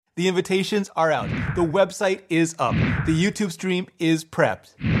The invitations are out. The website is up. The YouTube stream is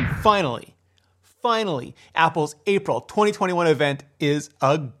prepped. Finally, Apple's April 2021 event is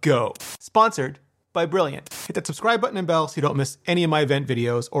a go. Sponsored by Brilliant. Hit that subscribe button and bell so you don't miss any of my event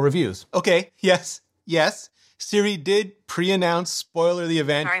videos or reviews. Okay, yes. Siri did pre-announce, spoiler the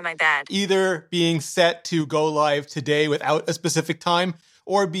event. Sorry, my bad. Either being set to go live today without a specific time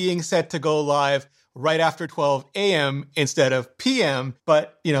or being set to go live right after 12 a.m. instead of p.m.,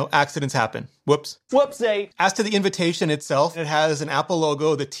 but, accidents happen. Whoopsie. As to the invitation itself, it has an Apple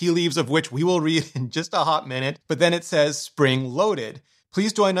logo, the tea leaves of which we will read in just a hot minute, but then it says Spring Loaded.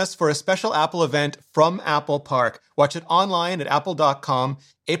 Please join us for a special Apple event from Apple Park. Watch it online at apple.com,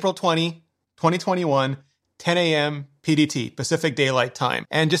 April 20, 2021, 10 a.m. PDT, Pacific Daylight Time.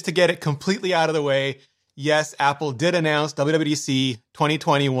 And just to get it completely out of the way, yes, Apple did announce WWDC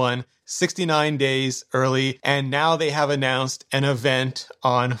 2021 69 days early, and now they have announced an event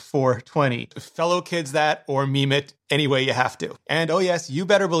on 420. Fellow kids that or meme it any way you have to. And oh yes, you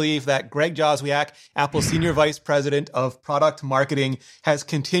better believe that Greg Joswiak, Apple's Senior Vice President of Product Marketing, has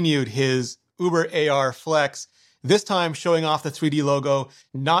continued his Uber AR flex, this time showing off the 3D logo,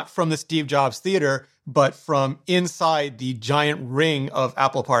 not from the Steve Jobs Theater, but from inside the giant ring of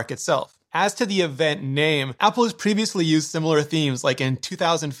Apple Park itself. As to the event name, Apple has previously used similar themes, like in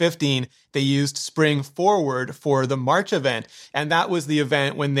 2015, they used Spring Forward for the March event, and that was the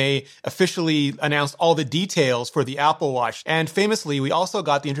event when they officially announced all the details for the Apple Watch. And famously, we also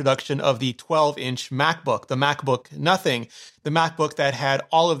got the introduction of the 12-inch MacBook, the MacBook Nothing, the MacBook that had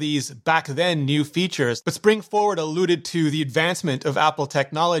all of these back then new features. But Spring Forward alluded to the advancement of Apple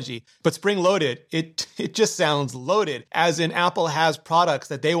technology. But Spring Loaded, it just sounds loaded, as in Apple has products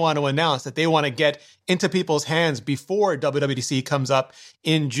that they want to announce, that they want to get into people's hands before WWDC comes up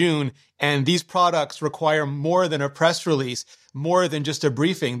in June. And these products require more than a press release, more than just a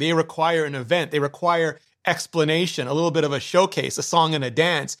briefing. They require an event. They require explanation, a little bit of a showcase, a song and a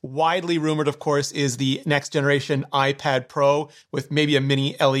dance. Widely rumored, of course, is the next generation iPad Pro with maybe a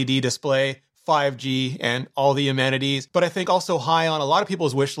mini LED display, 5G, and all the amenities. But I think also high on a lot of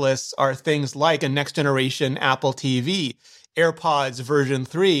people's wish lists are things like a next generation Apple TV, AirPods version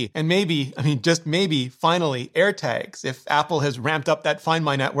 3, and maybe, just maybe, finally, AirTags, if Apple has ramped up that Find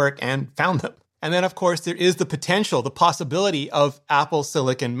My network and found them. And then, of course, there is the potential, the possibility of Apple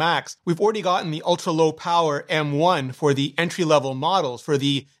Silicon Macs. We've already gotten the ultra-low power M1 for the entry-level models, for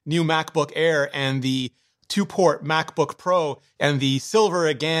the new MacBook Air and the 2-port MacBook Pro and the silver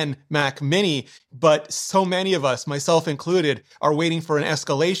again Mac Mini. But so many of us, myself included, are waiting for an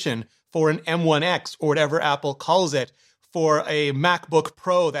escalation for an M1X or whatever Apple calls it, for a MacBook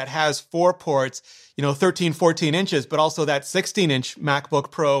Pro that has 4 ports, 13, 14 inches, but also that 16-inch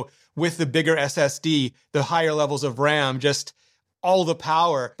MacBook Pro with the bigger SSD, the higher levels of RAM, just all the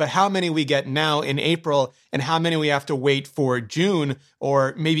power. But how many we get now in April and how many we have to wait for June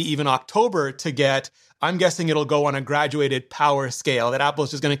or maybe even October to get, I'm guessing it'll go on a graduated power scale, that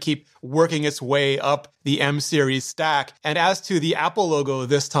Apple's just going to keep working its way up the M series stack. And as to the Apple logo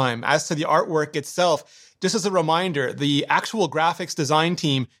this time, as to the artwork itself, just as a reminder, the actual graphics design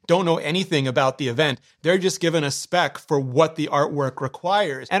team don't know anything about the event. They're just given a spec for what the artwork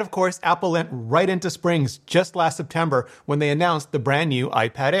requires. And of course, Apple went right into Springs just last September when they announced the brand new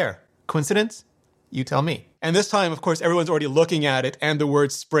iPad Air. Coincidence? You tell me. And this time, of course, everyone's already looking at it and the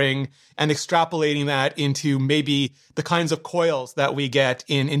word spring and extrapolating that into maybe the kinds of coils that we get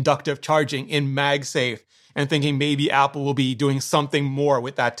in inductive charging in MagSafe, and thinking maybe Apple will be doing something more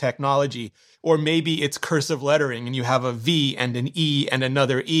with that technology. Or maybe it's cursive lettering and you have a V and an E and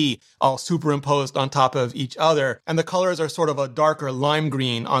another E all superimposed on top of each other. And the colors are sort of a darker lime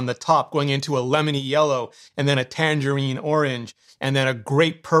green on the top going into a lemony yellow and then a tangerine orange and then a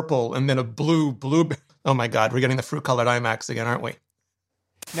grape purple and then a blue. Oh my God, we're getting the fruit colored iMacs again, aren't we?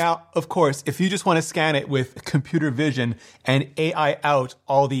 Now, of course, if you just want to scan it with computer vision and AI out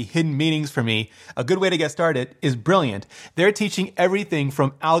all the hidden meanings for me, a good way to get started is Brilliant. They're teaching everything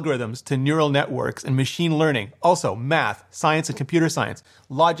from algorithms to neural networks and machine learning, also math, science and computer science,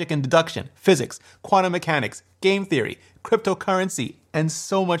 logic and deduction, physics, quantum mechanics, game theory, cryptocurrency, and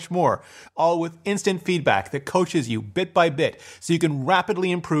so much more, all with instant feedback that coaches you bit by bit so you can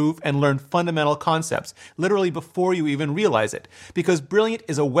rapidly improve and learn fundamental concepts, literally before you even realize it. Because Brilliant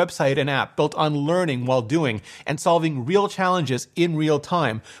is a website and app built on learning while doing and solving real challenges in real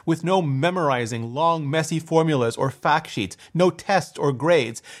time, with no memorizing long, messy formulas or fact sheets, no tests or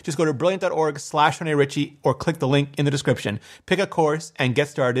grades. Just go to brilliant.org/ReneRitchie or click the link in the description. Pick a course and get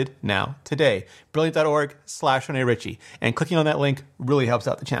started now, today. Brilliant.org/ReneRitchie. And clicking on that link really helps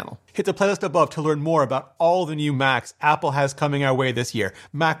out the channel. Hit the playlist above to learn more about all the new Macs Apple has coming our way this year.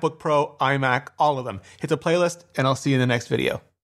 MacBook Pro, iMac, all of them. Hit the playlist, and I'll see you in the next video.